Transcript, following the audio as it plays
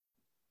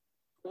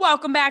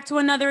Welcome back to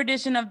another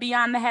edition of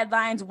Beyond the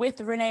Headlines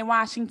with Renee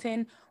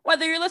Washington.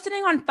 Whether you're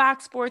listening on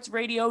Fox Sports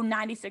Radio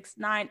 96.9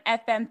 FM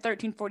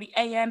 1340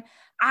 AM,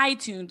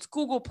 iTunes,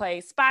 Google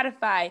Play,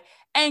 Spotify,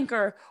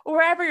 Anchor, or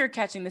wherever you're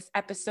catching this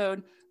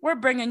episode, we're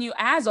bringing you,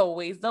 as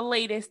always, the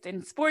latest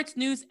in sports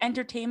news,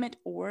 entertainment,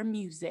 or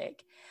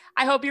music.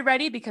 I hope you're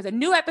ready because a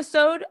new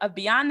episode of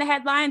Beyond the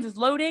Headlines is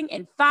loading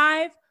in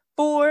 5,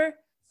 4,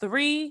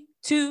 3,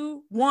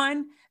 2,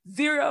 1,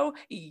 0.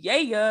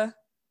 Yeah.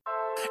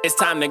 It's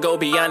time to go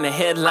beyond the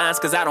headlines,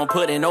 cause I don't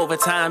put in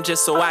overtime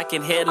just so I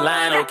can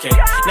headline, okay.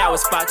 Now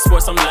it's Fox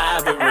Sports, I'm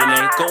live with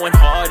Renee. Going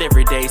hard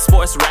every day,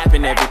 sports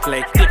rapping every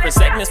play. Different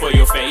segments for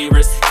your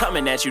favorites,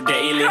 coming at you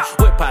daily.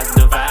 With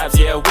positive vibes,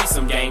 yeah, we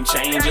some game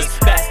changers.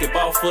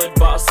 Basketball,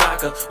 football,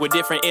 soccer. With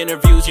different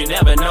interviews, you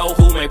never know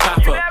who may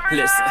pop up.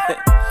 Listen,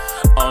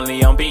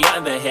 only on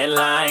Beyond the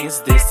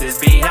Headlines. This is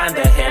Beyond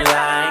the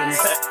Headlines.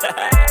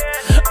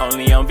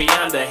 Only on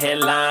Beyond the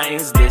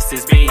Headlines. This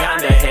is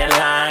Beyond the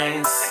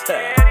Headlines.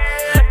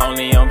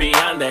 Only on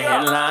Beyond the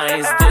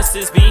Headlines. This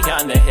is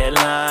Beyond the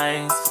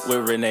Headlines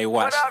with Renee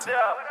Washington.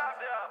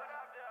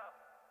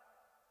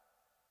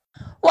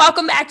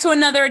 Welcome back to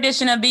another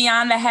edition of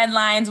Beyond the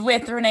Headlines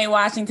with Renee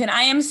Washington.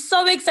 I am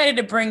so excited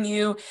to bring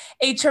you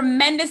a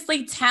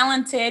tremendously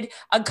talented,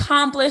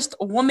 accomplished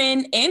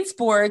woman in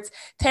sports,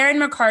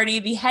 Taryn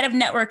McCarty, the head of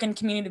network and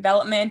community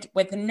development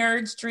with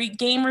Nerd Street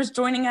Gamers,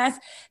 joining us.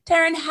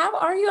 Taryn, how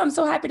are you? I'm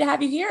so happy to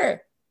have you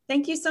here.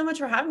 Thank you so much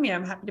for having me.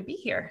 I'm happy to be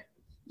here.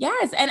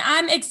 Yes, and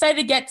I'm excited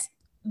to get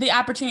the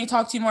opportunity to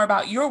talk to you more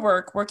about your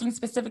work, working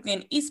specifically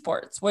in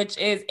esports, which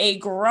is a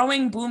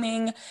growing,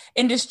 booming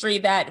industry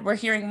that we're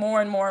hearing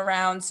more and more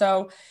around.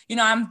 So,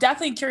 I'm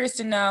definitely curious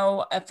to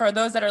know, for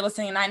those that are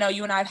listening, and I know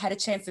you and I have had a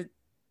chance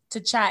to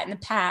chat in the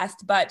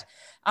past, but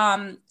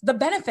the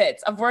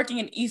benefits of working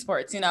in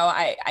esports.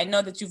 I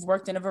know that you've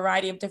worked in a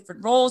variety of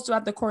different roles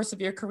throughout the course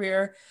of your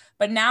career,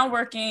 but now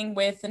working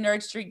with the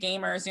Nerd Street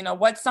Gamers,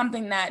 what's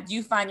something that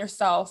you find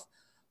yourself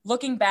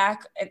looking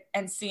back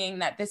and seeing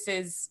that this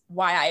is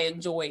why I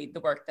enjoy the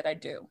work that I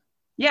do?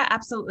 Yeah,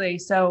 absolutely.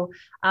 So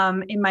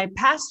in my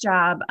past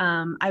job,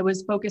 I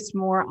was focused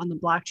more on the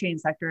blockchain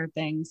sector of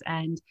things.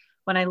 And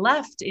when I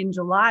left in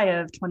July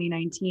of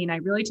 2019, I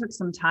really took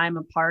some time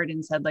apart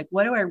and said,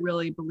 what do I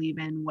really believe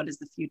in? What is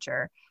the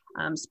future?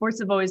 Sports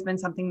have always been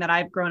something that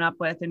I've grown up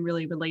with and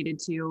really related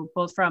to,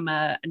 both from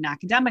an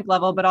academic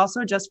level, but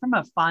also just from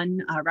a fun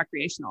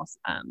recreational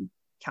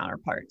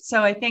counterpart.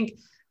 So I think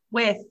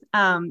with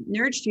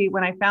Nerd Street,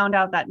 when I found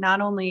out that not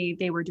only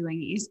they were doing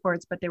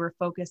esports, but they were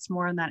focused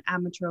more on that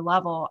amateur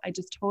level, I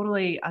just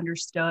totally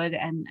understood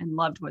and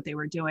loved what they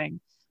were doing.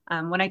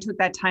 When I took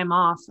that time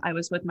off, I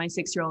was with my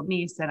 6-year-old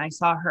niece and I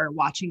saw her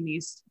watching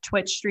these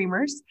Twitch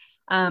streamers,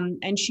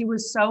 and she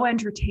was so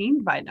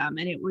entertained by them.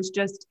 And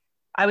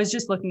I was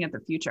just looking at the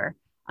future.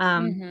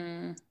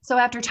 So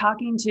after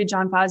talking to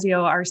John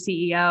Fazio, our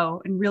CEO,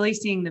 and really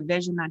seeing the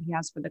vision that he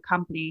has for the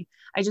company,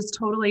 I just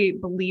totally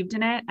believed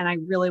in it. And I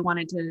really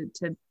wanted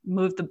to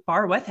move the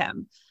bar with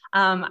him.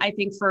 I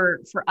think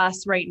for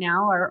us right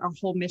now, our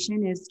whole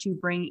mission is to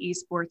bring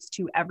esports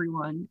to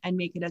everyone and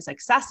make it as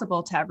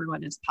accessible to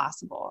everyone as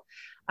possible.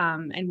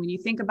 And when you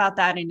think about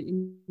that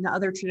in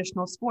other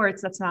traditional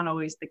sports, that's not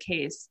always the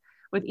case.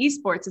 With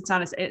esports, it's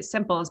not as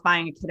simple as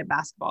buying a kid a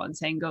basketball and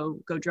saying, go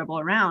dribble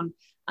around.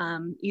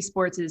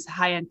 Esports is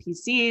high-end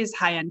PCs,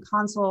 high-end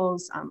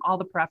consoles, all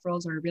the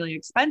peripherals are really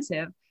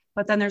expensive,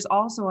 but then there's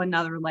also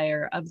another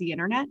layer of the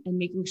internet and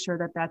making sure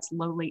that that's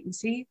low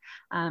latency,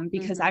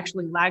 because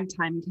actually lag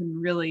time can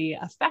really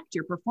affect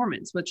your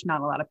performance, which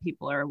not a lot of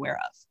people are aware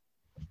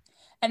of.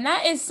 And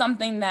that is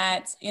something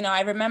that,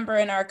 I remember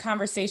in our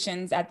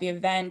conversations at the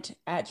event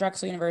at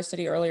Drexel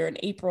University earlier in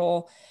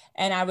April,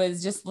 and I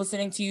was just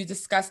listening to you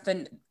discuss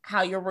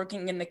how you're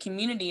working in the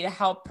community to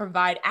help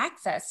provide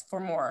access for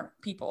more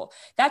people.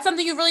 That's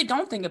something you really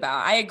don't think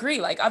about. I agree.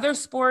 Like other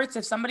sports,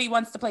 if somebody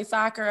wants to play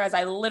soccer, as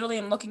I literally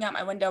am looking out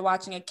my window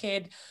watching a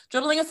kid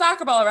dribbling a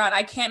soccer ball around,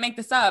 I can't make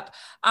this up.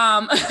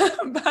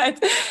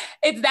 But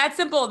it's that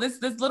simple. This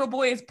little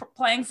boy is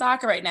playing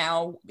soccer right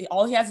now.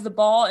 All he has is a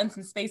ball and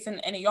some space in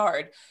a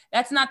yard.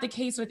 That's not the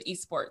case with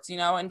esports.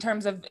 In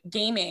terms of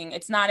gaming,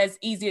 it's not as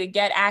easy to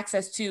get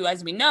access to,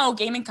 as we know,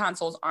 gaming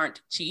consoles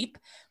aren't cheap.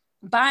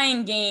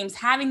 Buying games,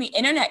 having the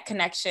internet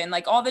connection,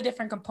 like all the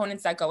different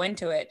components that go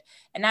into it.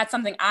 And that's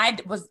something I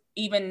was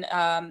even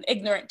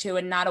ignorant to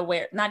and not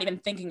aware, not even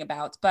thinking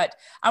about. But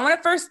I want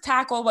to first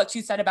tackle what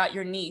you said about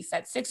your niece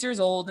at 6 years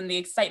old and the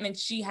excitement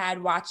she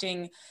had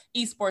watching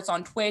esports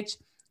on Twitch.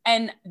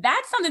 And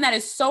that's something that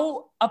is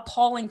so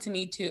appalling to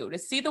me too, to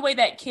see the way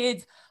that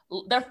kids,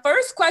 the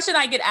first question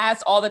I get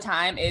asked all the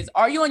time is,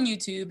 are you on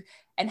YouTube?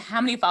 And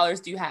how many followers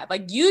do you have?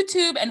 Like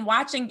YouTube and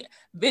watching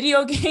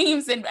video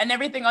games and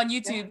everything on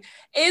YouTube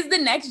is the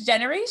next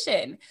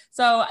generation.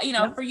 So,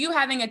 for you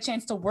having a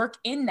chance to work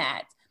in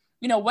that,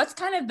 what's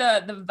kind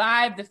of the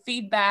vibe, the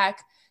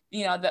feedback,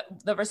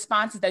 the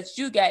responses that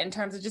you get in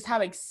terms of just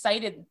how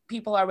excited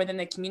people are within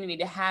the community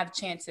to have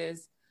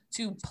chances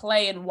to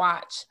play and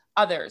watch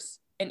others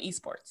in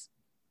esports?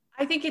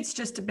 I think it's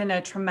just been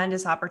a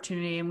tremendous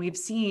opportunity. And we've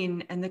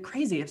seen, and the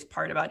craziest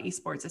part about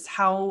esports is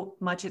how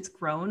much it's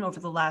grown over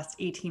the last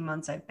 18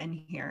 months I've been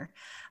here.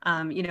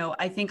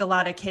 I think a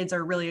lot of kids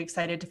are really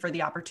excited for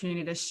the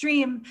opportunity to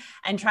stream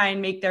and try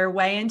and make their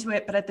way into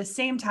it. But at the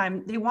same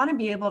time, they want to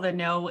be able to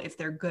know if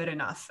they're good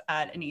enough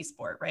at an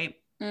esport, right?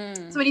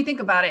 So when you think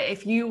about it,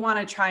 if you want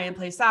to try and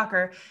play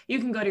soccer, you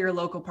can go to your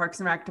local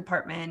Parks and Rec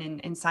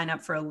department and sign up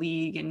for a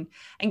league and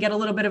get a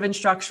little bit of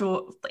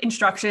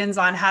instructions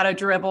on how to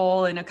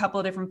dribble and a couple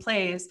of different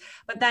plays.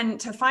 But then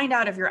to find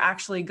out if you're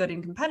actually good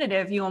and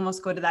competitive, you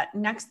almost go to that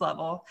next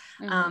level.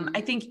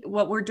 I think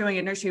what we're doing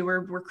at Nursery,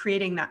 we're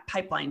creating that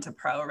pipeline to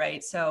pro,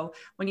 right? So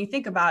when you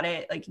think about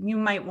it, like you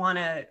might want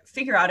to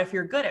figure out if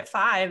you're good at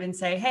 5 and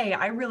say, hey,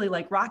 I really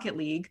like Rocket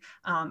League.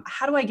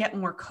 How do I get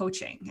more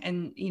coaching?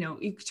 And,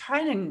 you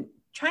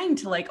trying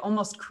to like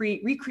almost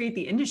recreate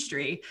the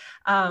industry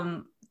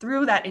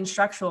through that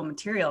instructional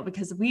material,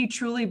 because we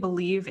truly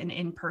believe in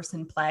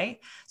in-person play.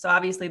 So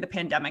obviously the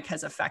pandemic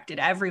has affected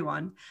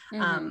everyone.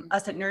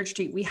 Us at Nerd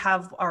Street, we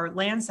have our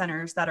LAN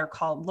centers that are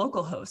called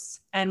local hosts.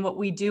 And what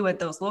we do at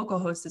those local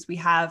hosts is we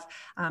have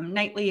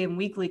nightly and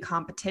weekly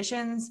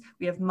competitions.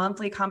 We have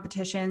monthly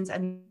competitions,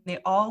 and they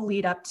all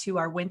lead up to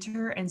our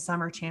winter and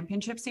summer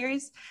championship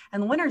series.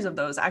 And the winners of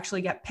those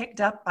actually get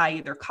picked up by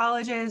either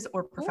colleges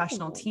or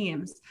professional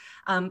teams.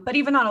 But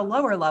even on a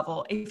lower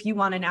level, if you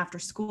want an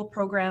after-school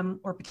program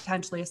or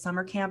potentially a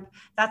summer camp,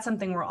 that's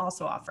something we're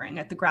also offering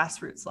at the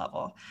grassroots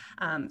level.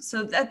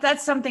 So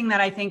that's something that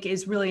I think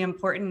is really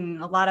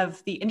important. A lot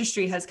of the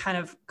industry has kind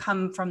of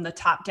come from the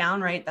top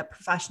down, right? That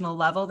professional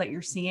level that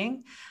you're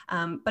seeing.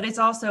 But it's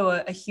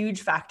also a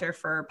huge factor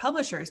for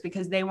publishers,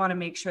 because they want to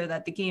make sure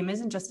that the game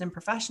isn't just in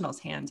professionals'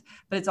 hands,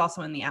 but it's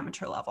also in the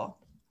amateur level.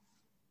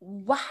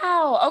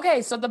 Wow.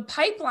 Okay. So the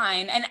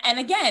pipeline, and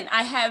again,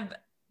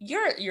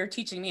 you're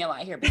teaching me a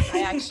lot here, because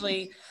I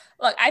actually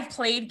look, I've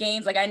played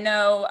games. Like I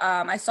know,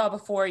 I saw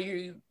before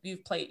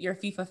you've played, you're a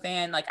FIFA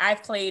fan. Like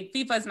I've played,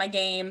 FIFA is my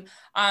game.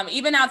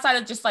 Even outside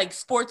of just like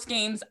sports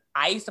games,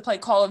 I used to play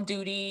Call of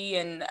Duty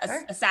and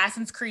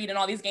Assassin's Creed and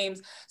all these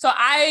games. So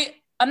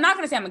I'm not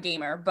going to say I'm a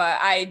gamer, but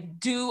I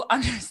do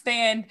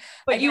understand.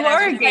 But you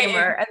are a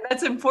gamer, and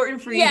that's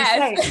important for you to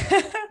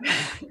say.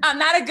 I'm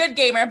not a good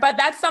gamer, but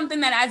that's something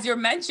that, as you're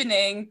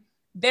mentioning,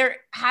 there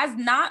has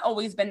not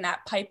always been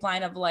that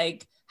pipeline of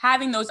like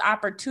having those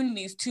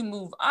opportunities to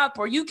move up,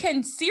 or you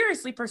can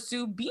seriously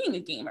pursue being a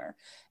gamer.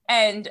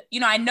 And,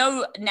 I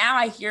know now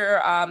I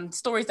hear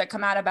stories that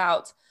come out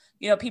about,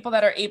 people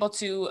that are able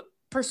to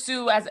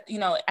pursue as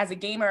a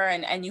gamer,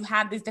 and you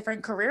have these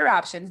different career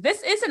options.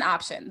 This is an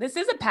option. This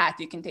is a path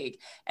you can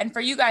take. And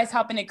for you guys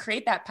helping to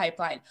create that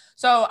pipeline.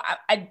 So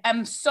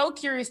I'm so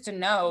curious to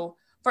know,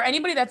 for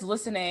anybody that's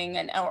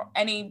listening, or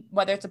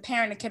whether it's a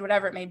parent, a kid,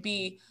 whatever it may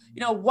be,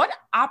 what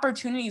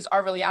opportunities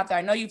are really out there?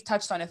 I know you've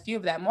touched on a few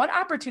of them. What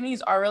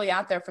opportunities are really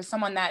out there for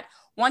someone that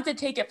wants to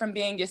take it from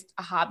being just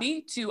a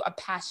hobby to a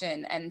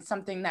passion and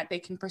something that they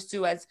can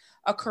pursue as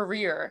a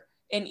career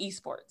in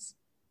esports?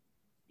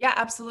 Yeah,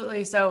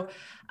 absolutely. So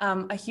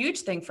a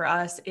huge thing for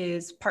us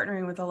is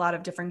partnering with a lot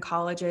of different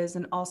colleges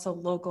and also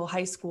local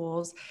high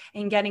schools,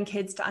 and getting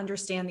kids to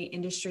understand the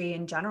industry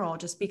in general,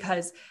 just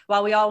because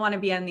while we all want to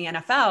be in the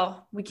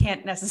NFL, we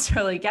can't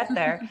necessarily get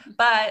there.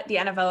 But the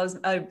NFL is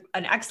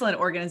an excellent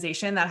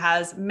organization that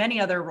has many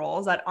other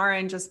roles that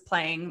aren't just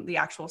playing the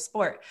actual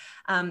sport.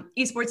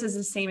 Esports is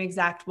the same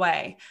exact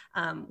way.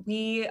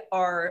 We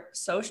are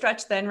so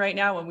stretched thin right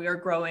now when we are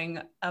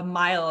growing a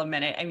mile a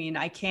minute. I mean,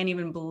 I can't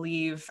even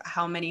believe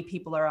how many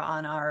people are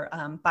on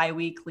our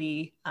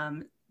biweekly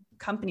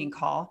company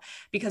call,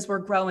 because we're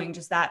growing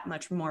just that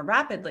much more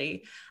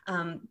rapidly.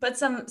 But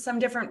some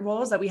different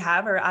roles that we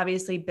have are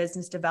obviously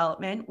business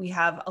development. We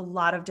have a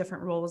lot of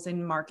different roles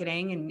in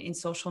marketing and in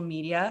social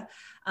media.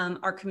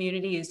 Our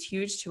community is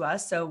huge to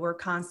us, so we're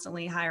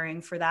constantly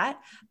hiring for that,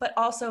 but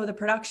also the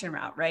production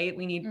route, right?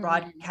 We need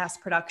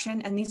broadcast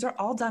production, and these are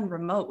all done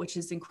remote, which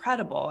is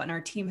incredible. And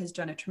our team has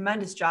done a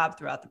tremendous job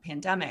throughout the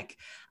pandemic.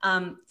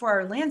 For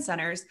our LAN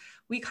centers,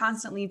 we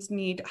constantly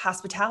need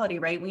hospitality,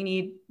 right? We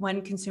need,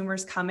 when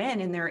consumers come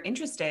in and they're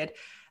interested,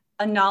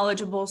 a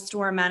knowledgeable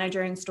store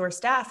manager and store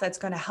staff that's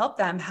going to help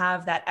them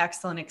have that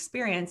excellent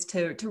experience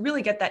to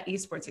really get that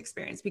esports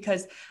experience.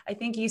 Because I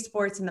think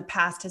esports in the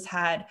past has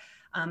had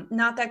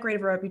not that great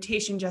of a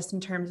reputation, just in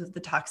terms of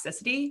the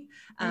toxicity.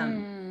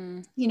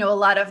 A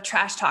lot of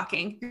trash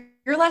talking.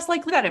 You're less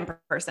likely that in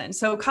person.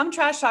 So come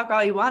trash talk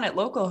all you want at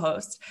local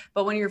hosts,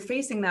 but when you're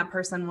facing that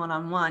person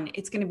one-on-one,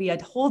 it's going to be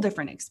a whole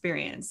different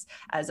experience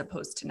as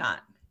opposed to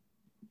not.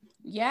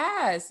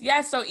 Yes.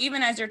 So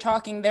even as you're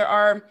talking, there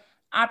are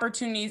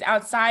opportunities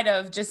outside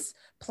of just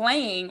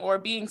playing or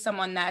being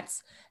someone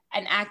that's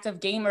an active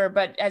gamer,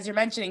 but as you're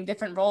mentioning,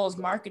 different roles,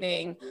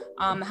 marketing,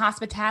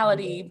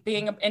 hospitality,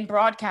 being in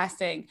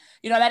broadcasting,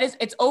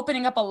 it's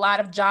opening up a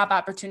lot of job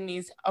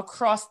opportunities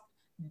across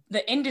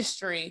the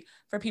industry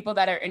for people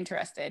that are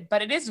interested.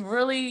 But it is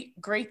really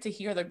great to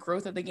hear the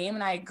growth of the game.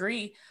 And I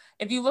agree.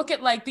 If you look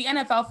at like the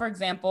NFL, for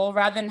example,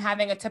 rather than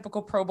having a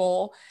typical Pro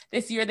Bowl,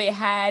 this year they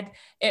had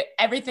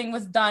everything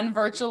was done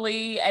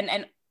virtually,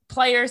 and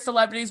players,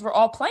 celebrities were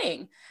all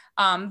playing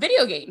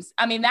video games.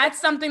 I mean,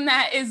 that's something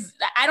that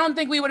I don't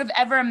think we would have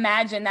ever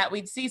imagined that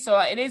we'd see. So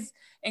it is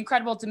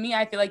incredible to me.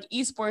 I feel like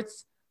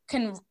esports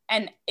can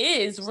and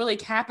is really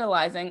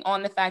capitalizing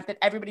on the fact that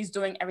everybody's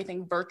doing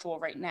everything virtual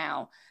right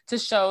now to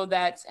show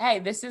that, hey,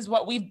 this is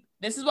what we've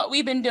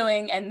been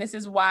doing, and this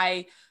is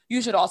why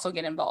you should also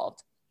get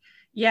involved.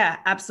 Yeah,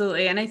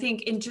 absolutely. And I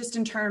think in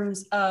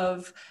terms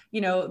of,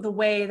 the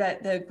way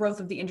that the growth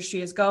of the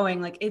industry is going,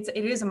 like it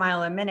is a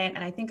mile a minute.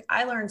 And I think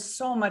I learned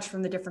so much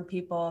from the different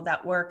people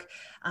that work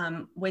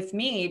with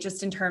me,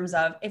 just in terms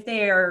of if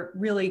they are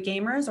really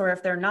gamers or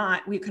if they're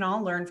not, we can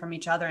all learn from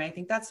each other. And I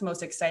think that's the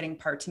most exciting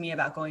part to me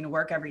about going to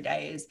work every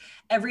day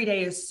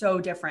is so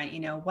different.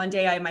 One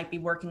day I might be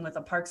working with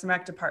a Parks and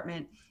Rec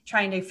department,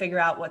 trying to figure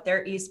out what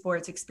their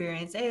esports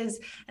experience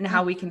is and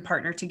how we can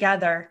partner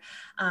together.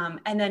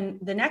 And then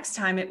the next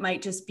time it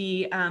might just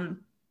be,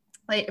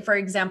 like, for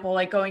example,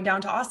 like going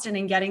down to Austin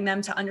and getting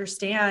them to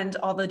understand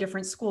all the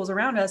different schools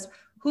around us,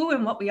 who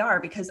and what we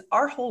are, because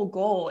our whole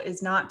goal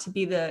is not to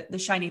be the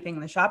shiny thing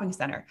in the shopping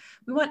center.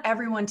 We want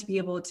everyone to be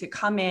able to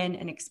come in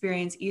and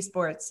experience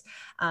esports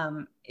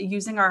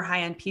using our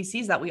high-end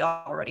PCs that we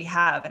already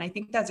have. And I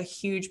think that's a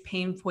huge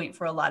pain point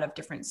for a lot of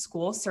different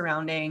schools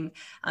surrounding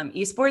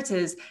esports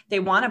is they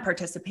want to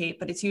participate,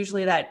 but it's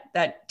usually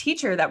that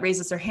teacher that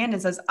raises their hand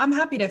and says, I'm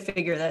happy to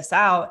figure this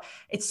out.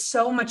 It's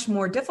so much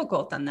more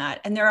difficult than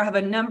that. And there have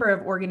a number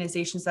of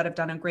organizations that have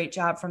done a great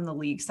job from the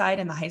league side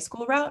and the high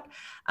school route.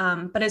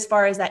 But as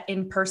far as that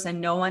in person,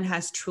 no one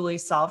has truly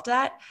solved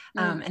that.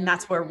 And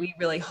that's where we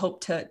really hope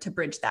to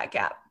bridge that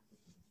gap.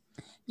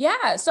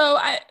 Yeah. So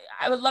I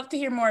would love to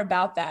hear more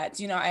about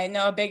that. I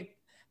know a big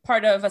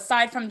part of,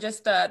 aside from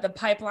just the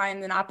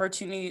pipeline and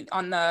opportunity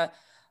on the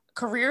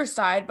career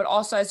side, but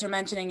also, as you're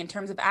mentioning, in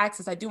terms of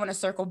access, I do want to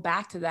circle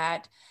back to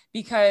that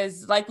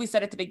because, like we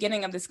said at the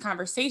beginning of this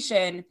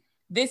conversation,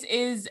 this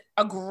is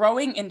a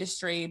growing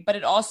industry, but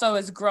it also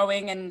is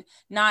growing and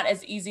not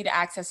as easy to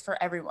access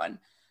for everyone.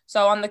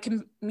 So on the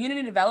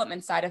community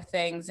development side of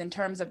things, in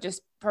terms of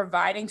just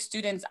providing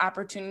students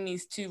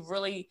opportunities to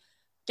really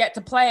get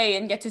to play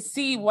and get to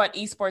see what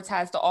esports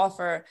has to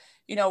offer,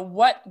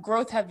 what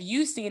growth have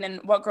you seen and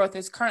what growth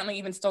is currently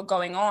even still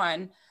going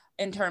on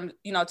in terms,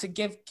 to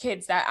give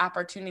kids that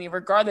opportunity,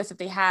 regardless if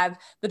they have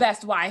the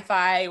best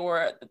Wi-Fi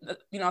or,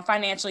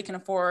 financially can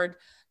afford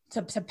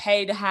to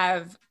pay to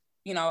have,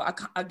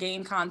 a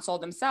game console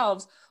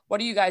themselves. What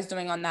are you guys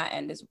doing on that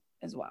end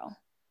as well?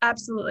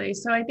 Absolutely.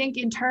 So I think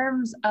in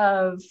terms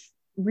of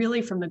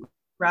really from the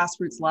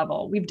grassroots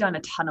level, we've done a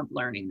ton of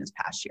learning this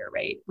past year,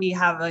 right? We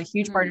have a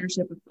huge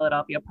partnership with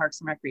Philadelphia Parks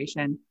and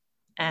Recreation,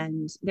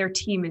 and their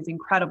team is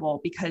incredible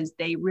because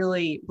they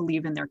really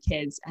believe in their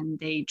kids and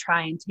they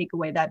try and take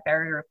away that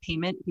barrier of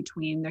payment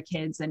between their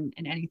kids and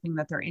anything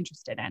that they're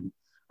interested in.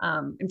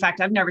 In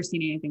fact, I've never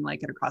seen anything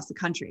like it across the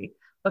country.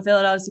 But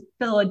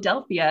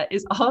Philadelphia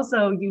is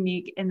also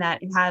unique in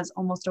that it has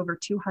almost over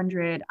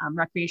 200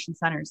 recreation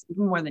centers,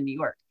 even more than New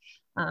York.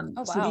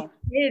 So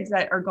these kids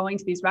that are going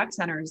to these rec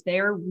centers,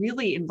 they're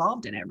really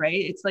involved in it, right?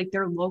 It's like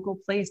their local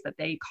place that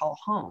they call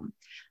home.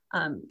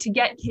 To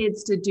get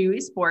kids to do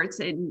esports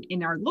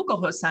in our local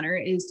host center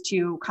is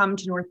to come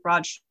to North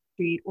Broad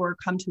Street or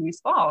come to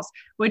East Falls,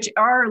 which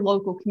are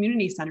local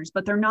community centers,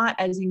 but they're not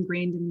as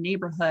ingrained in the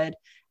neighborhood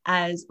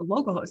as a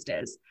local host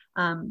is.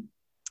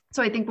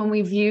 So I think when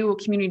we view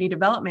community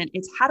development,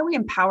 it's how do we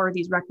empower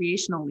these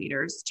recreational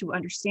leaders to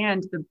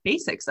understand the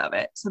basics of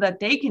it so that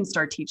they can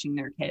start teaching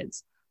their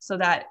kids, so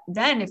that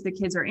then if the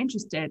kids are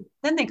interested,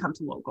 then they come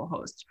to local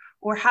host.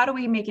 Or how do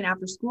we make an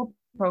after school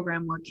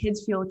program where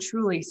kids feel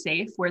truly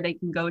safe, where they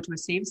can go to a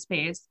safe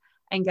space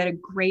and get a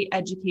great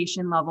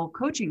education level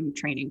coaching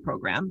training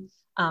program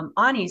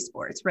on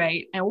esports,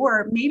 right?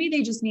 Or maybe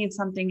they just need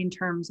something in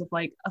terms of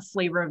like a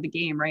flavor of the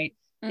game, right?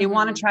 They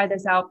want to try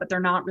this out, but they're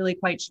not really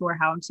quite sure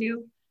how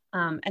to.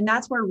 And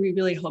that's where we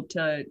really hope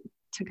to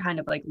kind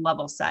of like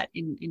level set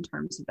in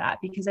terms of that,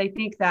 because I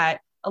think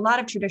that a lot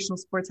of traditional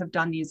sports have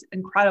done these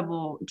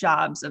incredible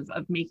jobs of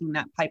making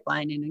that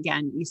pipeline. And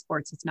again,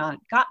 esports has not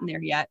gotten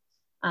there yet.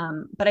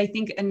 But I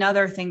think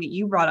another thing that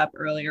you brought up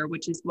earlier,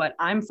 which is what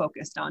I'm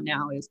focused on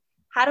now, is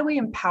how do we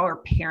empower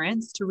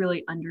parents to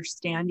really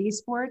understand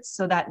esports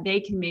so that they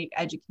can make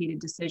educated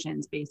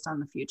decisions based on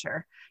the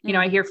future?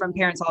 I hear from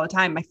parents all the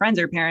time. My friends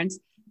are parents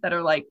that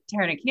are like,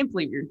 Taryn, I can't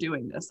believe you're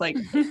doing this. Like,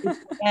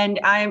 and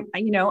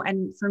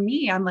and for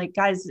me, I'm like,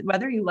 guys,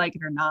 whether you like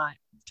it or not,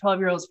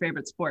 12-year-old's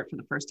favorite sport for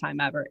the first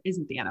time ever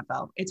isn't the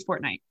NFL, it's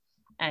Fortnite.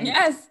 And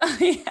yes,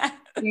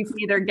 you can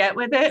either get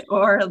with it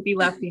or be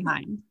left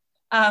behind.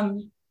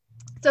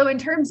 So in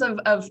terms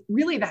of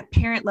really that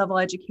parent level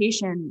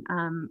education,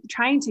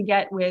 trying to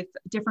get with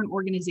different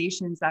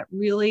organizations that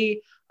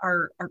really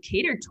are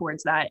catered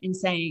towards that and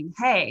saying,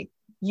 hey,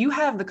 you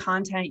have the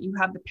content, you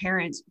have the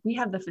parents, we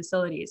have the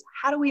facilities.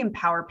 How do we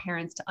empower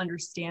parents to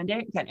understand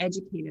it, get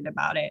educated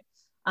about it,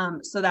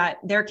 so that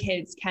their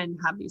kids can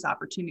have these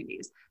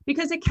opportunities?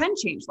 Because it can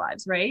change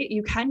lives, right?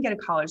 You can get a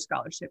college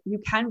scholarship,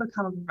 you can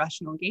become a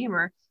professional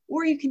gamer,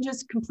 or you can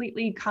just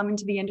completely come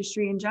into the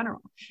industry in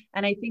general.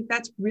 And I think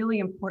that's really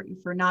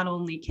important for not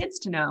only kids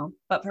to know,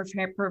 but for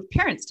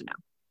parents to know.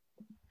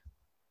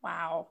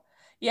 Wow.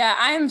 Yeah,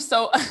 I am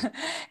so,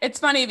 it's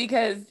funny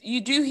because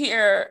you do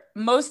hear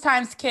most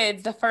times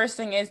kids, the first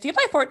thing is, do you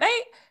play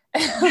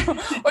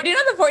Fortnite? Or do you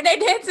know the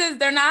Fortnite dances?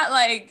 They're not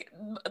like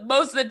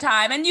most of the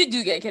time. And you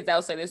do get kids that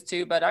will say this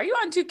too, but are you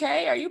on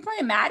 2K? Are you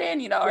playing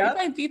Madden? You know, are you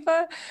playing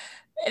FIFA?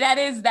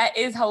 That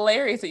is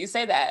hilarious that you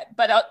say that.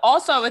 But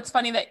also it's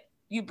funny that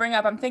you bring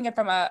up, I'm thinking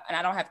and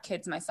I don't have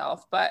kids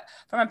myself, but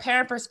from a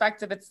parent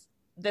perspective, it's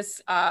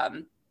this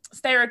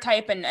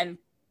stereotype and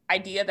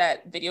idea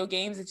that video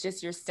games, it's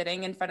just you're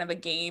sitting in front of a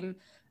game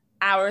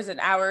hours and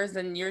hours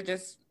and you're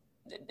just,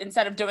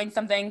 instead of doing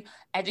something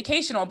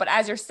educational. But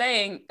as you're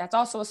saying, that's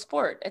also a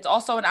sport. It's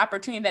also an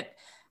opportunity that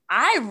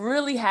I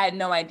really had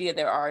no idea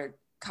there are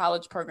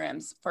college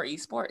programs for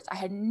esports. I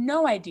had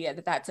no idea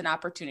that that's an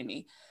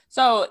opportunity.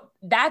 So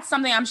that's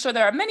something I'm sure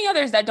there are many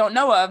others that don't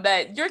know of,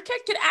 that your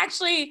kid could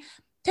actually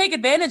take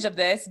advantage of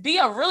this, be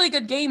a really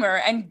good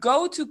gamer and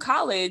go to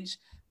college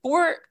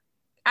for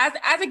as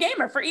a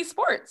gamer for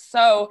esports.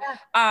 So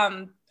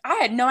I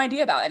had no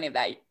idea about any of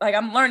that. Like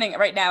I'm learning it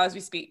right now as we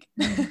speak.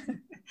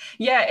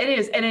 Yeah, it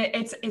is. And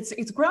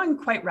it's growing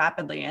quite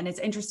rapidly. And it's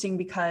interesting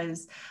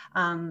because,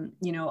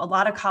 you know, a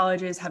lot of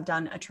colleges have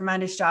done a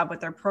tremendous job with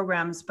their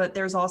programs, but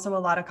there's also a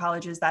lot of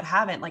colleges that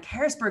haven't. Like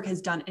Harrisburg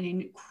has done an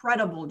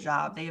incredible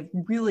job. They have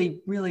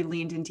really, really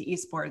leaned into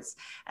esports.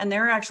 And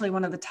they're actually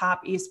one of the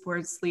top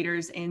esports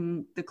leaders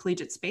in the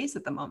collegiate space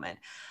at the moment.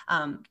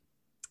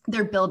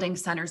 They're building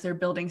centers, they're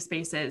building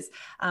spaces.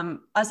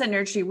 Us at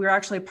Nerd Street, we were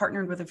actually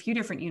partnered with a few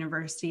different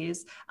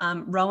universities,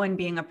 Rowan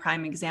being a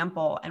prime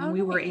example, and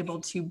we were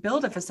able to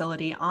build a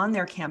facility on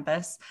their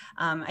campus.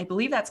 I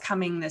believe that's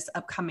coming this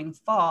upcoming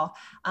fall.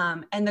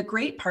 And the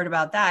great part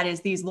about that is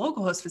these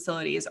local host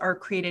facilities are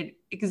created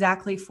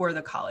exactly for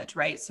the college,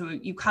 right? So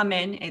you come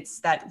in, it's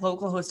that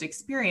local host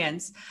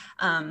experience,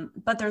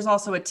 but there's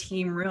also a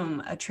team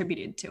room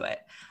attributed to it.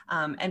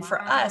 And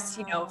for us,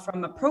 you know,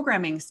 from a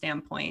programming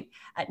standpoint,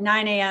 at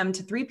 9 a.m.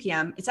 to 3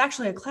 p.m., it's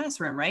actually a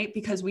classroom, right?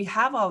 Because we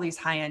have all these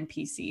high-end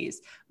PCs,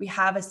 we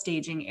have a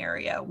staging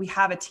area, we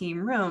have a team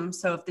room.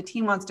 So if the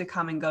team wants to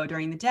come and go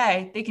during the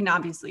day, they can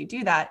obviously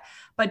do that.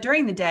 But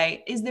during the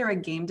day, is there a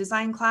game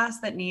design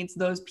class that needs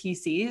those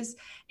PCs?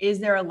 Is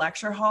there a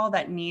lecture hall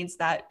that needs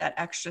that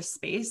extra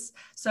space?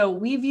 So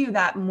we view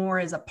that more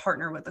as a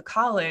partner with the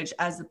college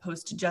as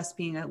opposed to just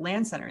being a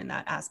LAN center in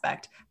that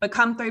aspect. But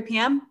come 3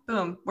 p.m.,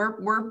 boom,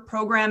 we're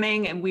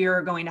programming and we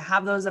are going to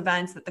have those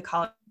events that the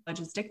college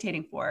is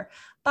dictating for.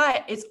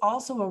 But it's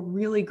also a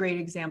really great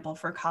example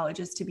for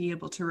colleges to be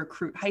able to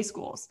recruit high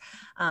schools.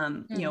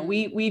 You know,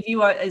 we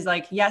view it as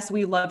like, yes,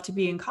 we love to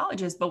be in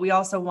colleges, but we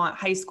also want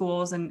high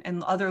schools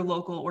and other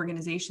local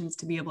organizations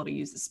to be able to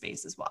use the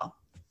space as well.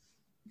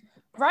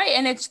 Right.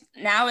 And it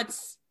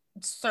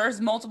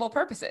serves multiple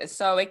purposes.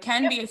 So it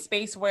can be a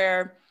space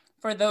where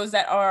for those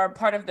that are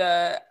part of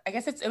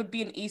it would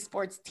be an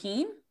esports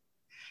team.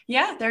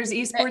 Yeah, there's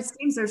esports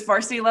teams, there's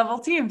varsity level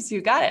teams.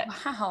 You got it.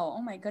 Wow.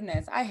 Oh my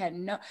goodness.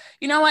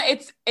 You know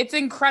what? It's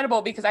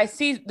incredible because I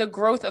see the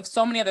growth of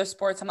so many other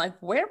sports. I'm like,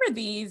 where were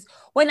these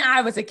when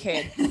I was a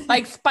kid?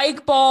 Like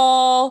spike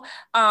ball,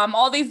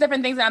 all these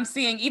different things that I'm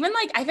seeing. Even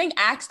like, I think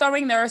axe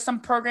throwing, there are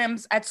some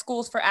programs at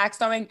schools for axe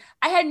throwing.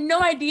 I had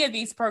no idea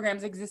these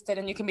programs existed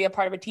and you can be a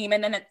part of a team.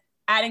 And then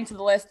adding to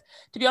the list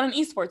to be on an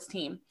esports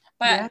team.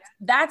 But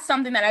that's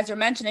something that, as you're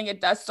mentioning,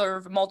 it does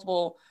serve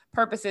multiple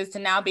purposes to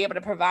now be able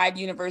to provide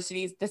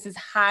universities. This is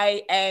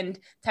high-end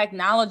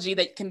technology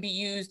that can be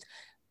used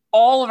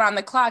all around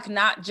the clock,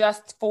 not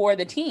just for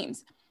the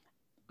teams.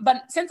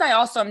 But since I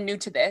also am new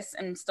to this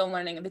and still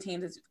learning the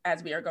teams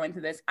as we are going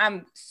through this,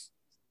 I'm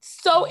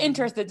so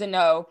interested to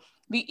know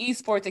the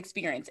esports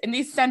experience in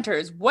these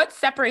centers. What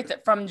separates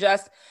it from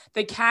just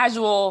the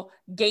casual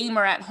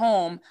gamer at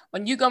home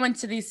when you go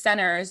into these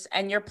centers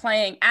and you're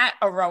playing at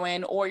a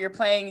Rowan or you're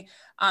playing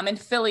in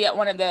Philly at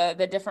one of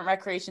the different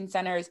recreation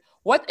centers?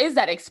 What is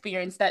that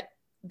experience that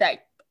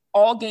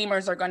all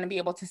gamers are going to be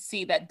able to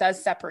see that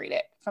does separate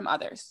it from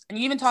others? And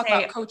you even talk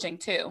about coaching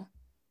too.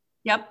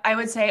 Yep. I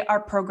would say our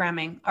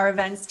programming, our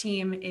events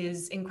team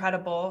is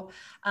incredible.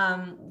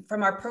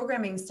 From our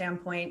programming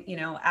standpoint, you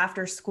know,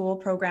 after school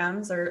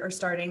programs are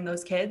starting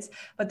those kids,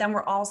 but then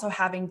we're also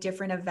having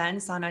different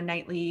events on a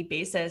nightly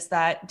basis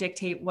that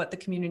dictate what the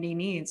community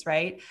needs,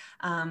 right?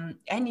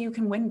 And you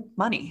can win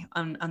money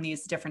on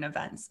these different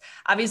events.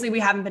 Obviously,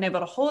 we haven't been able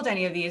to hold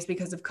any of these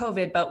because of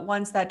COVID, but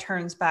once that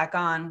turns back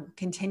on, we'll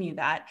continue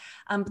that.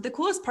 But the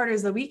coolest part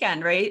is the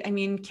weekend, right? I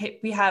mean,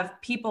 we have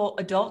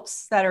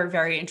adults that are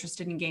very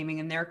interested in gaming,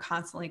 and they're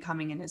constantly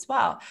coming in as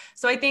well.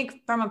 So I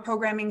think from a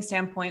programming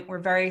standpoint, we're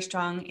very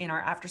strong in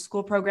our after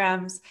school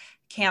programs,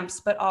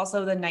 camps, but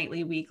also the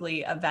nightly,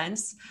 weekly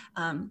events.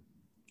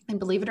 And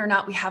believe it or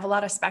not, we have a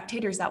lot of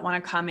spectators that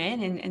want to come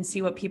in and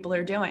see what people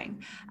are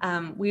doing.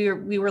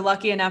 We were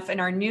lucky enough in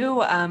our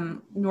new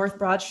North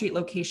Broad Street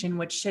location,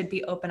 which should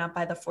be open up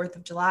by the 4th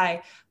of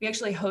July. We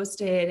actually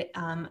hosted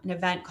an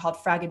event called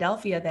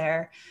Fragadelphia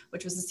there,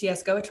 which was a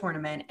CSGO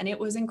tournament. And it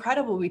was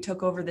incredible. We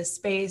took over the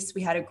space.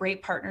 We had a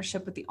great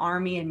partnership with the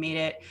Army and made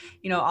it,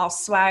 all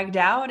swagged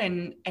out.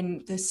 And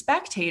the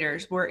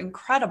spectators were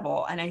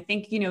incredible. And I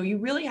think, you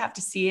really have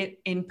to see it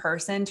in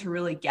person to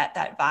really get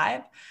that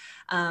vibe.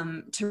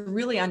 To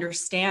really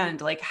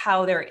understand like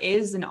how there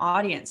is an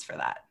audience for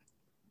that.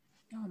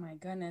 Oh my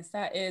goodness,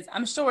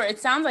 I'm sure it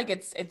sounds like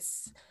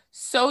it's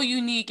so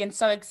unique and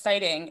so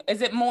exciting.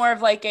 Is it more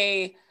of like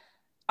a,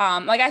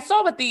 like I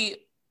saw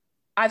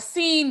I've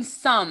seen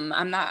some,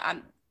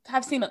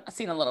 I've seen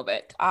a little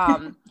bit,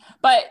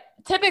 but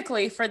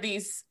typically for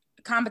these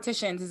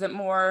competitions, is it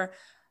more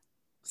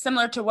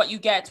similar to what you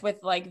get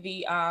with like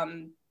the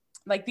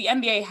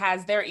NBA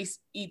has their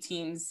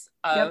e-teams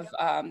of,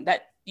 yep.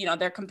 That,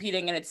 they're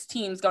competing and it's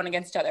teams going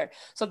against each other.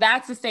 So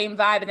that's the same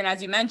vibe. And then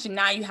as you mentioned,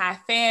 now you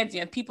have fans,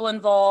 people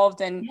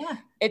involved, and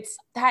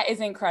that is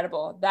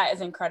incredible. That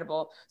is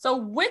incredible. So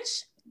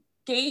which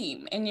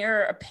game, in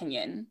your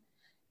opinion,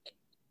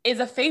 is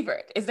a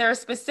favorite? Is there a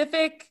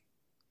specific,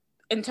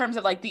 in terms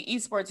of like the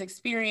esports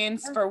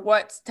experience, for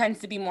what tends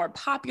to be more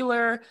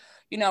popular,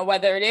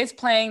 whether it is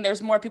playing,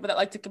 there's more people that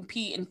like to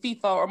compete in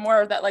FIFA or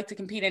more that like to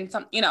compete in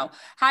some,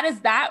 how does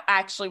that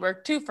actually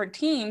work too for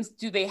teams?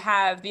 Do they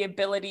have the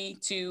ability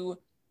to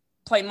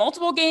play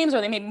multiple games, or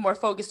are they maybe more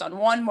focused on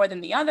one more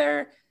than the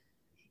other?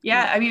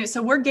 Yeah, I mean,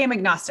 so we're game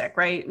agnostic,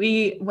 right?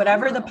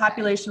 Whatever the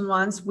population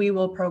wants, we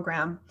will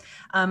program.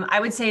 I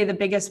would say the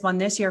biggest one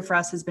this year for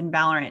us has been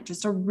Valorant,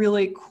 just a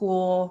really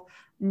cool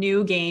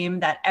new game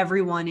that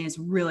everyone is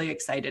really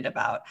excited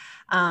about.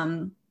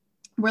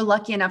 We're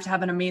lucky enough to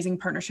have an amazing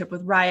partnership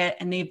with Riot,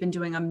 and they've been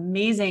doing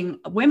amazing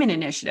women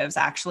initiatives,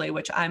 actually,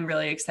 which I'm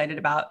really excited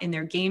about in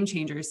their Game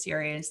Changers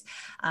series,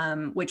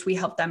 which we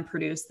helped them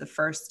produce the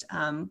first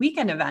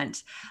weekend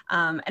event.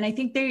 And I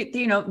think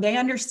they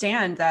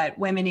understand that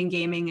women in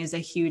gaming is a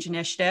huge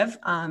initiative.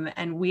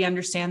 And we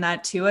understand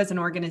that too, as an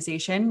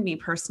organization. Me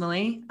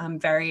personally, I'm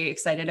very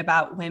excited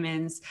about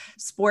women's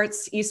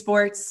sports,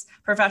 esports,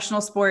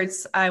 professional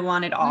sports. I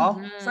want it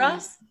all for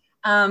us.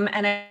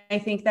 And I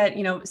think that,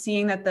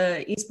 seeing that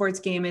the esports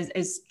game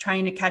is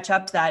trying to catch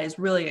up to that is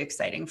really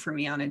exciting for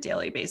me on a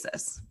daily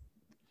basis.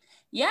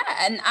 Yeah.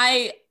 And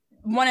I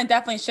want to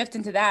definitely shift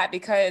into that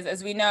because,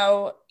 as we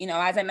know,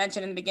 as I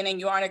mentioned in the beginning,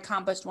 you are an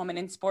accomplished woman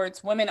in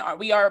sports.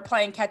 We are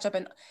playing catch up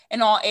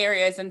in all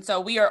areas. And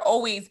so we are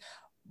always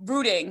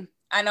rooting.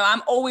 I know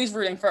I'm always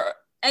rooting for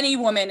any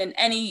woman in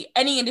any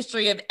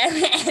industry of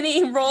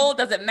any role,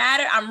 doesn't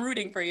matter. I'm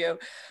rooting for you.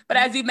 But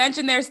as you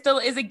mentioned, there still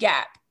is a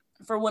gap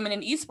for women in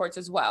esports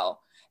as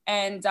well.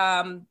 And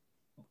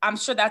I'm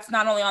sure that's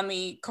not only on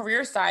the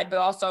career side, but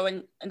also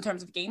in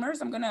terms of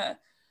gamers.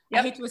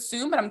 I hate to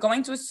assume, but I'm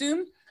going to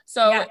assume.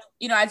 So,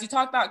 as you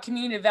talk about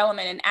community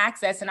development and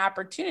access and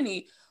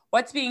opportunity,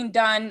 what's being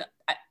done,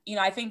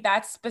 I think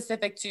that's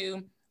specific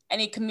to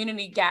any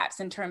community gaps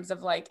in terms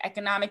of like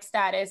economic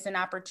status and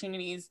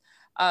opportunities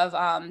of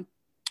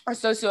or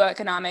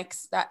socioeconomic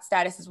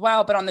status as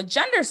well. But on the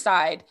gender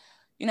side,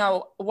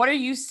 what are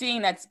you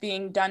seeing that's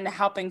being done to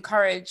help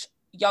encourage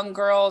young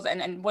girls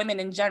and women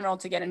in general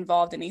to get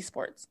involved in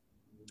esports?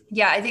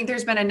 Yeah, I think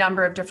there's been a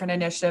number of different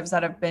initiatives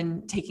that have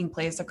been taking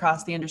place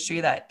across the industry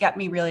that get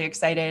me really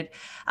excited.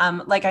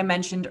 Like I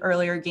mentioned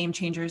earlier, Game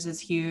Changers is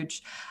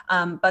huge,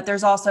 but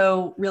there's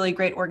also really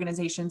great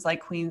organizations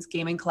like Queen's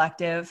Gaming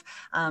Collective.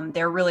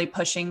 They're really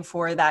pushing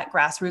for that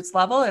grassroots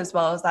level as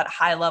well as that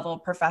high level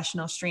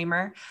professional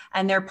streamer.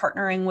 And they're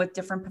partnering with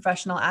different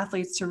professional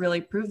athletes to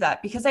really prove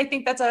that, because I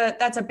think that's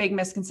a big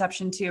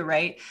misconception too,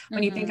 right?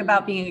 When you think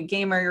about being a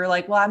gamer, you're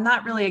like, well, I'm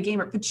not really a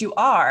gamer, but you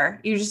are.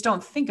 You just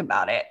don't think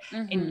about it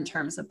in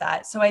terms of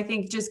that. So I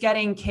think just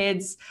getting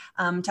kids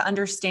to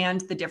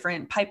understand the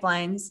different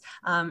pipelines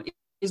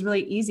is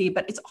really easy,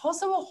 but it's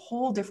also a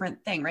whole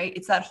different thing, right?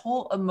 It's that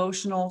whole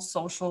emotional,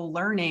 social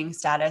learning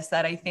status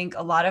that I think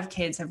a lot of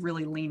kids have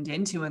really leaned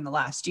into in the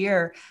last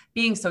year,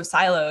 being so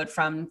siloed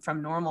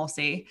from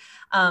normalcy.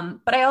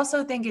 But I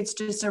also think it's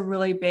just a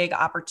really big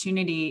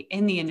opportunity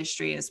in the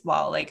industry as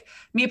well. Like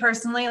me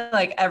personally,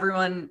 like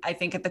everyone I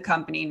think at the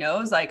company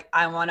knows, like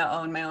I want to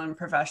own my own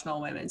professional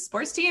women's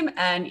sports team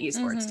and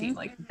esports team.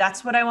 Like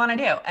that's what I want to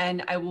do.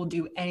 And I will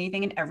do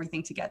anything and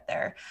everything to get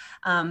there.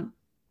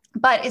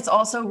 But it's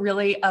also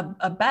really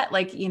a bet,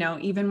 like,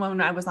 even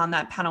when I was on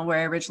that panel where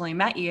I originally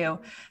met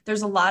you,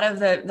 there's a lot of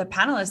the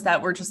panelists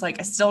that were just like,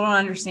 I still don't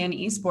understand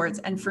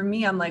esports. And for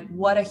me, I'm like,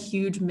 what a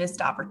huge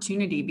missed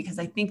opportunity, because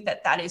I think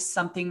that is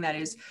something that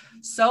is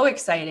so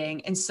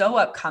exciting and so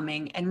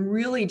upcoming and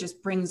really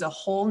just brings a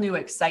whole new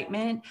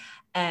excitement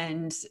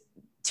and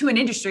to an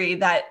industry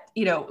that,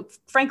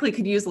 frankly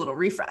could use a little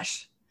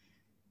refresh.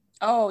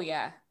 Oh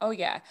yeah. Oh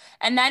yeah.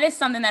 And that is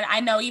something that I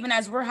know even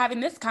as we're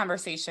having this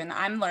conversation,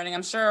 I'm learning.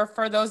 I'm sure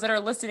for those that are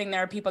listening,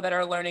 there are people that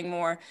are learning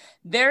more.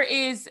 There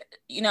is,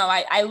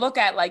 I look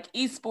at like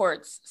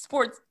esports,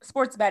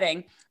 sports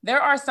betting. There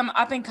are some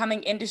up and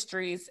coming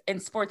industries in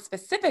sports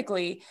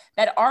specifically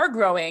that are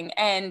growing.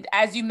 And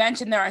as you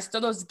mentioned, there are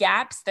still those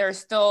gaps. There's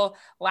still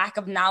lack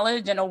of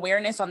knowledge and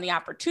awareness on the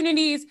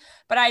opportunities.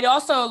 But I'd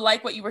also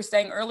like what you were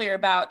saying earlier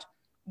about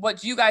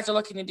what you guys are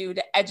looking to do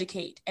to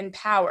educate,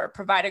 empower,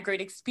 provide a great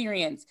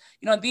experience.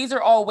 These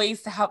are all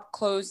ways to help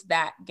close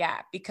that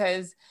gap,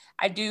 because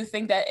I do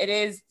think that it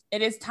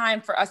is time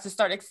for us to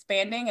start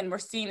expanding. And we're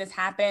seeing this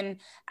happen,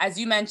 as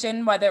you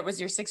mentioned, whether it was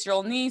your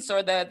 6-year-old niece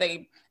or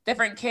the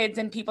different kids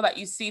and people that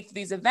you see through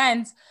these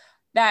events,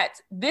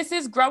 that this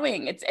is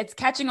growing. It's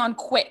catching on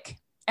quick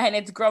and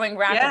it's growing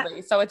rapidly.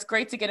 Yeah. So it's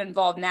great to get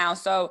involved now.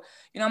 So,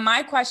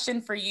 my question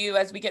for you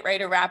as we get ready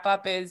to wrap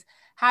up is,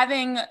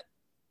 having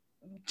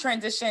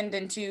transitioned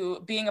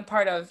into being a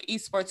part of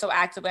esports so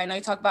actively, I know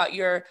you talk about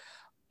your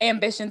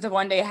ambitions of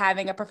one day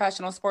having a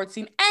professional sports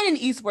team and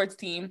an esports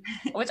team,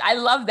 which I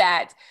love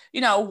that.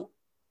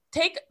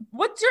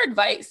 What's your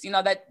advice,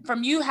 that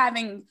from you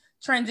having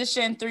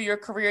transitioned through your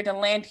career to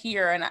land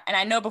here, and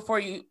I know before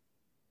you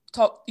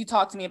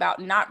talked to me about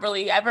not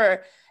really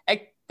ever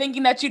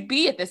thinking that you'd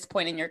be at this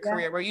point in your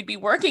career where you'd be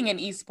working in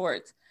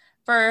esports.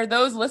 For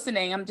those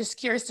listening, I'm just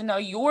curious to know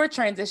your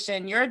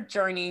transition, your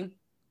journey,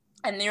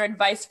 and your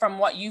advice from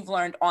what you've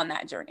learned on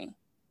that journey.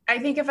 I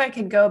think if I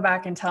could go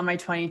back and tell my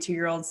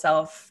 22-year-old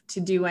self to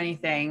do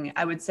anything,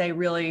 I would say,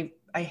 really,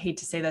 I hate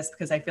to say this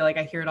because I feel like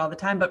I hear it all the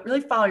time, but really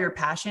follow your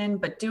passion,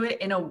 but do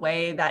it in a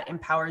way that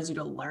empowers you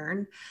to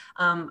learn.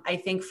 I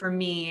think for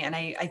me, and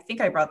I think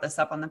I brought this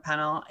up on the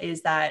panel,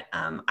 is that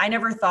I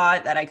never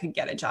thought that I could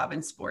get a job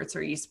in sports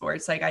or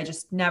esports. Like, I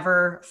just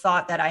never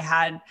thought that I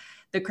had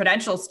the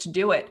credentials to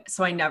do it.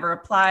 So I never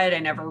applied. I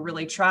never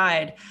really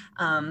tried.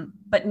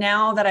 But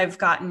now that I've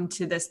gotten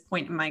to this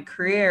point in my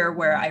career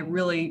where I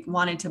really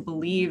wanted to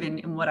believe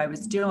in what I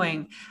was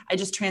doing, I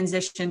just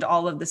transitioned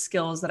all of the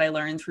skills that I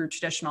learned through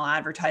traditional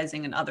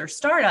advertising and other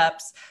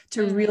startups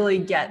to really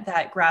get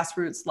that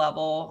grassroots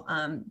level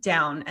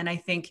down. And I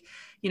think,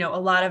 a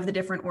lot of the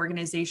different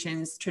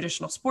organizations,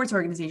 traditional sports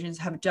organizations,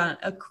 have done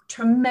a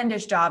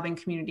tremendous job in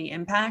community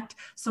impact.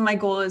 So my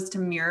goal is to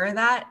mirror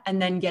that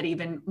and then get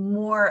even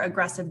more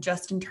aggressive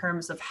just in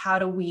terms of how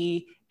do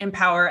we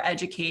empower,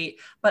 educate,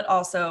 but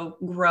also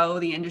grow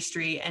the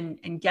industry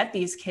and get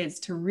these kids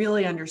to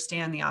really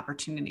understand the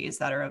opportunities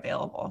that are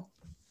available.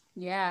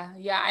 Yeah.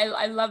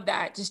 I love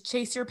that. Just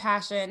chase your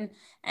passion.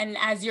 And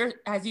as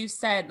you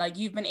said, like,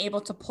 you've been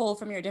able to pull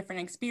from your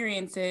different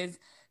experiences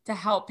to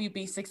help you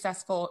be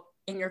successful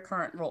in your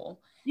current role.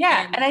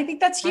 Yeah. And I think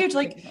that's huge.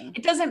 Like,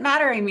 it doesn't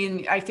matter. I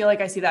mean, I feel like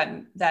I see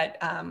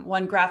that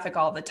one graphic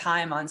all the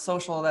time on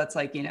social that's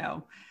like,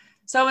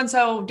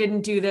 so-and-so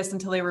didn't do this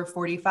until they were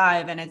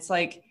 45. And it's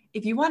like,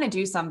 if you want to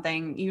do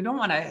something, you don't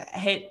want to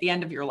hit the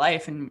end of your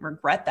life and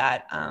regret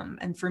that.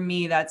 And for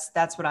me,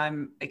 that's what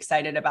I'm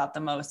excited about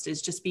the most,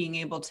 is just being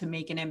able to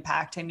make an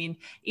impact. I mean,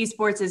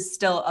 esports is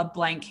still a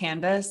blank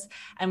canvas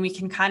and we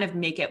can kind of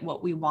make it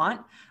what we want.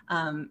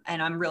 And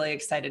I'm really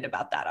excited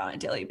about that on a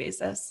daily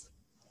basis.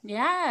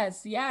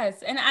 Yes.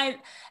 And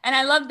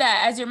I love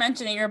that, as you're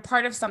mentioning, you're a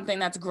part of something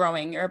that's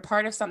growing. You're a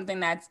part of something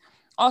that's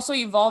also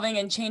evolving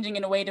and changing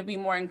in a way to be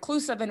more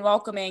inclusive and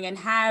welcoming and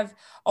have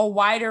a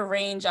wider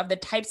range of the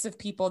types of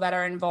people that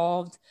are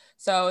involved.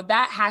 So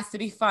that has to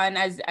be fun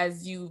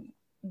as you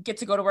get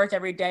to go to work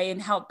every day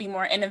and help be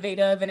more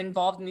innovative and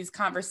involved in these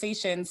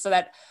conversations, so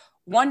that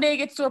one day it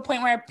gets to a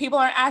point where people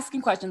are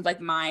asking questions like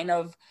mine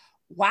of,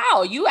 wow,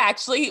 what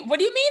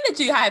do you mean that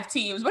you have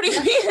teams? What do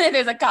you mean that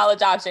there's a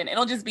college option?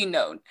 It'll just be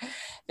known.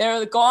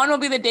 Gone will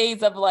be the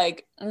days of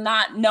like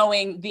not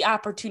knowing the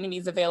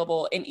opportunities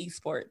available in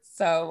esports.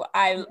 So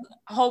I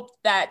hope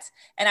that,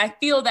 and I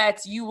feel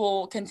that you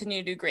will continue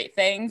to do great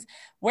things.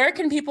 Where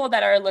can people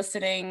that are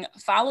listening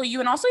follow you,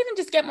 and also even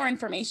just get more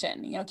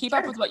information, keep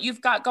up with what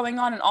you've got going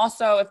on? And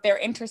also, if they're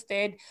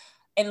interested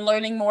in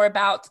learning more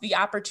about the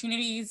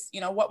opportunities,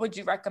 what would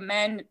you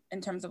recommend in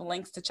terms of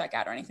links to check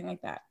out or anything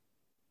like that?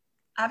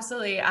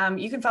 Absolutely.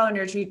 You can follow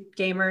Nerd Street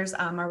Gamers.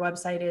 Our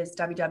website is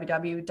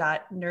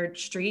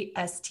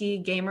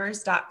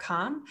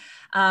www.nerdstreetstgamers.com.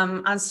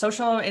 On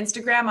social,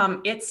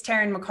 Instagram, it's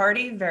Taryn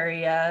McCarty,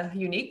 very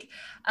unique.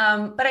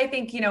 But I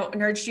think,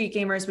 Nerd Street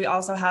Gamers, we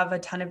also have a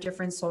ton of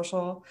different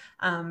social.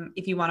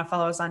 If you want to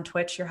follow us on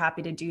Twitch, you're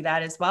happy to do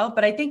that as well.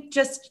 But I think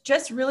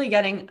just really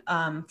getting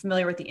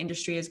familiar with the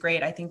industry is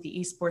great. I think the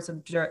Esports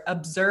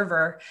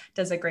Observer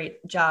does a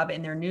great job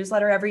in their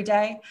newsletter every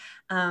day.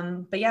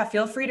 But yeah,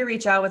 feel free to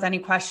reach out with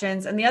any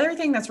questions. And the other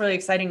thing that's really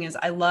exciting is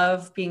I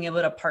love being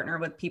able to partner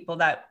with people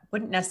that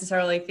wouldn't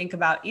necessarily think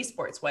about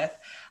esports with.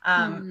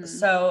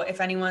 So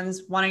if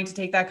anyone's wanting to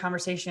take that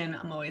conversation,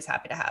 I'm always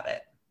happy to have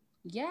it.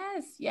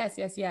 Yes.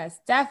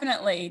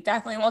 Definitely.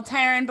 Well,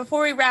 Taryn,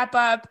 before we wrap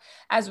up,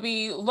 as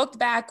we looked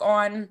back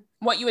on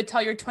what you would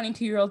tell your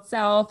 22-year-old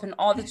self and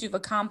all that you've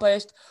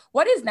accomplished,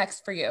 what is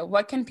next for you?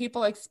 What can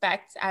people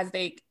expect as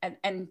they,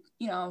 and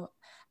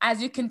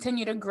as you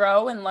continue to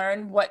grow and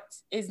learn what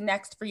is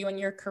next for you in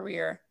your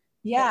career?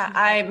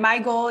 Yeah, my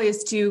goal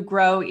is to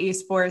grow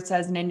esports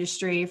as an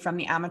industry from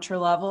the amateur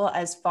level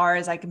as far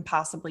as I can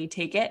possibly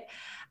take it.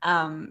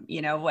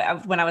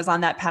 When I was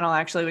on that panel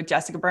actually with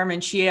Jessica Berman,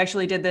 she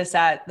actually did this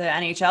at the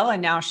NHL,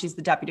 and now she's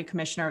the deputy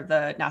commissioner of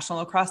the National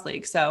Lacrosse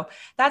League. So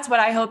that's what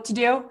I hope to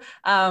do.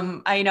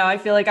 I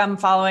feel like I'm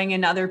following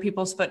in other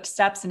people's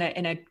footsteps in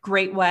a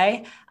great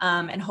way,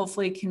 and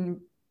hopefully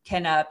can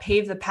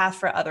pave the path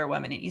for other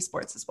women in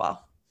esports as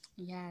well.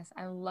 Yes,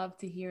 I love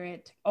to hear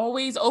it.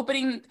 Always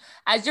opening,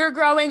 as you're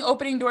growing,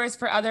 opening doors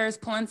for others,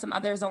 pulling some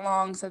others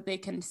along so that they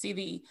can see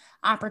the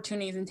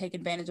opportunities and take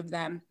advantage of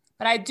them.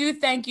 But I do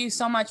thank you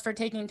so much for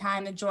taking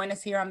time to join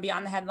us here on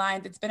Beyond the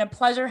Headlines. It's been a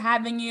pleasure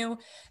having you.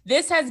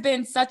 This has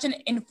been such an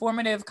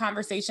informative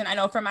conversation. I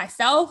know for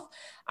myself,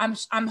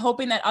 I'm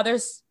hoping that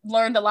others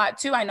learned a lot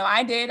too. I know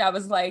I did. I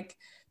was like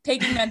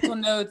taking mental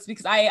notes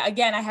because I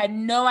had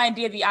no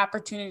idea the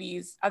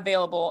opportunities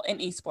available in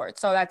esports.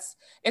 So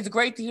it's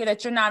great to hear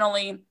that you're not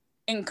only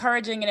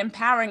encouraging and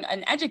empowering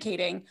and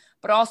educating,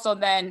 but also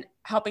then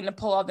helping to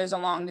pull others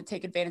along to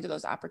take advantage of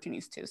those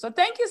opportunities too. So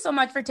thank you so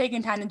much for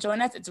taking time to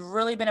join us. It's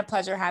really been a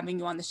pleasure having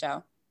you on the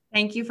show.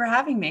 Thank you for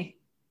having me.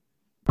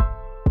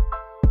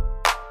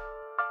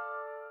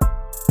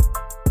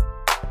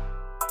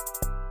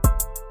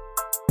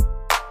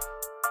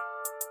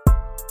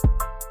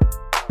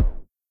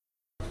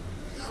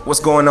 What's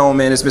going on,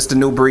 man? It's Mr.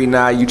 New Breed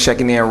now. You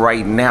checking in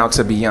right now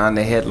to Beyond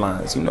the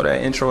Headlines. You know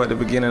that intro at the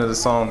beginning of the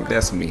song?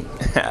 That's me.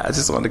 I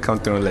just wanted to come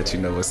through and let you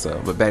know what's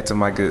up. But back to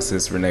my good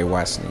sis, Renee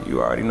Washington.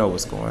 You already know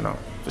what's going on.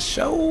 For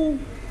sure.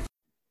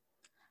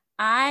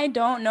 I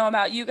don't know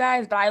about you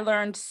guys, but I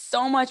learned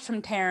so much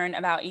from Taryn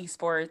about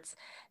esports.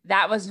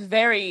 That was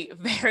very,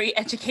 very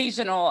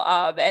educational.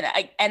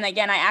 And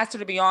again, I asked her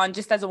to be on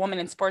just as a woman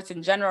in sports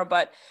in general,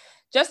 but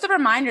just a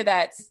reminder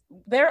that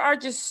there are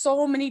just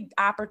so many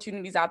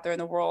opportunities out there in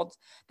the world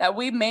that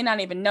we may not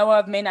even know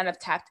of, may not have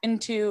tapped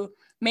into,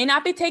 may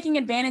not be taking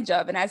advantage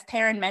of. And as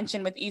Taryn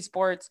mentioned with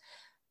esports,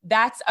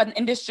 that's an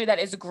industry that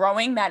is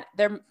growing, that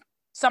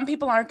some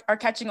people are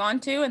catching on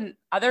to, and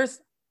others,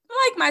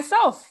 like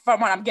myself,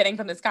 from what I'm getting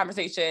from this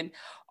conversation,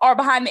 are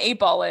behind the eight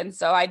ball in.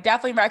 So I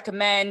definitely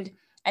recommend,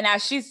 and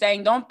as she's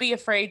saying, don't be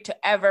afraid to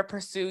ever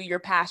pursue your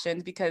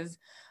passions, because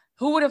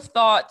who would have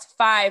thought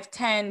 5,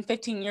 10,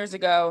 15 years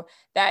ago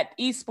that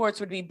esports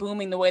would be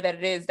booming the way that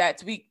it is,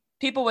 that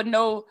people would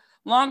no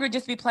longer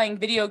just be playing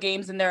video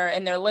games in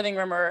their living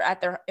room or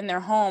in their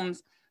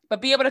homes,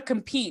 but be able to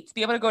compete,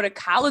 be able to go to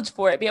college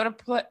for it, be able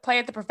to play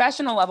at the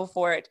professional level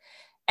for it,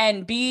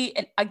 and be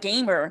a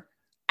gamer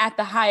at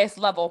the highest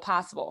level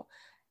possible.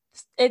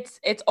 It's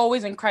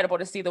always incredible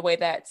to see the way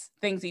that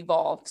things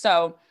evolve.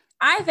 So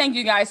I thank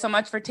you guys so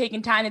much for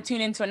taking time to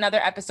tune into another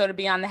episode of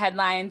Beyond the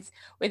Headlines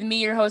with me,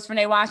 your host,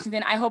 Renee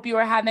Washington. I hope you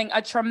are having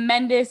a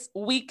tremendous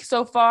week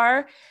so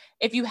far.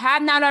 If you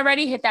have not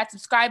already, hit that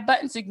subscribe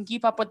button so you can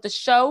keep up with the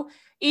show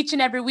each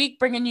and every week,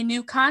 bringing you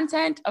new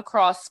content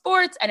across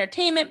sports,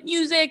 entertainment,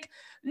 music,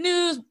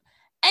 news,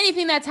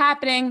 anything that's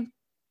happening.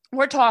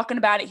 We're talking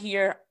about it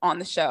here on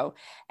the show.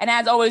 And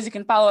as always, you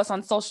can follow us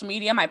on social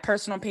media. My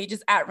personal page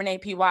is at Renee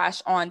P.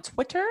 Wash on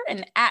Twitter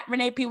and at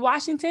Renee P.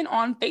 Washington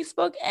on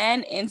Facebook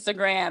and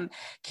Instagram.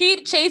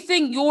 Keep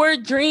chasing your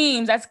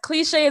dreams. As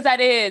cliche as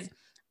that is,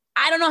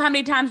 I don't know how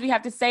many times we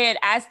have to say it.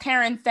 As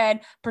Taryn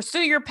said,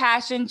 pursue your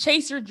passion,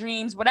 chase your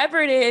dreams,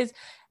 whatever it is,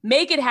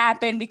 make it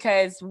happen,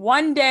 because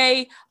one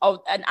day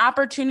an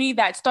opportunity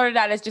that started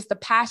out as just a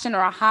passion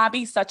or a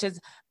hobby, such as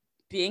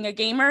being a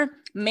gamer,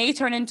 may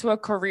turn into a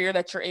career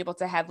that you're able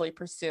to heavily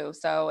pursue.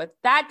 So if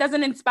that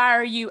doesn't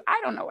inspire you,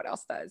 I don't know what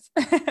else does.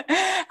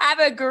 Have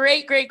a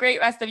great, great, great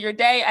rest of your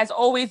day. As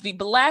always, be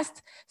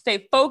blessed,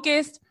 stay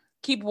focused,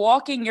 keep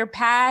walking your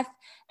path.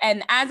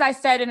 And as I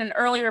said in an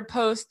earlier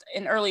post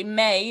in early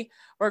May,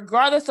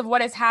 regardless of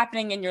what is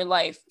happening in your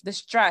life, the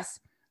stress,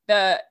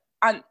 the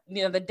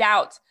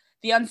doubt,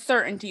 the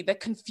uncertainty, the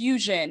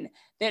confusion,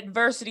 the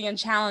adversity and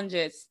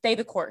challenges, stay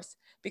the course.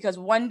 Because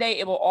one day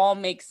it will all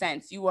make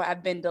sense. You will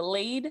have been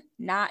delayed,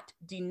 not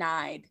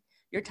denied.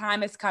 Your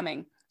time is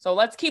coming. So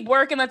let's keep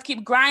working. Let's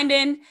keep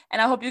grinding.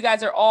 And I hope you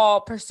guys are all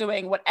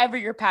pursuing whatever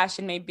your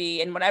passion may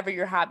be and whatever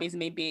your hobbies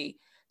may be,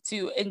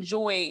 to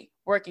enjoy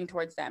working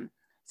towards them.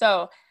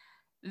 So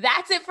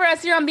that's it for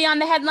us here on Beyond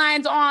the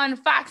Headlines on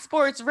Fox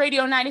Sports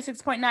Radio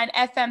 96.9 FM,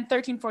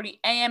 1340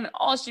 AM, and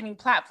all streaming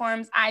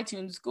platforms,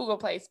 iTunes, Google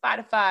Play,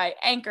 Spotify,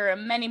 Anchor,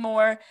 and many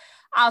more.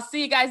 I'll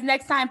see you guys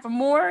next time for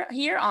more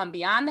here on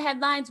Beyond the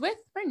Headlines with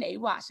Renee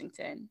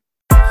Washington.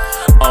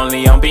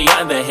 Only on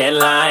Beyond the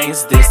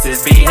Headlines. This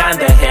is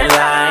Beyond the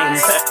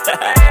Headlines.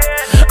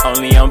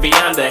 Only on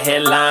Beyond the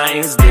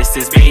Headlines. This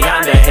is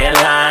Beyond the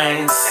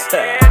Headlines.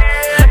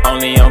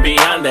 Only on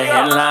Beyond the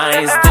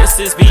Headlines. This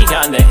is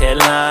Beyond the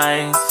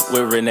Headlines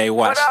with Renee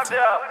Washington.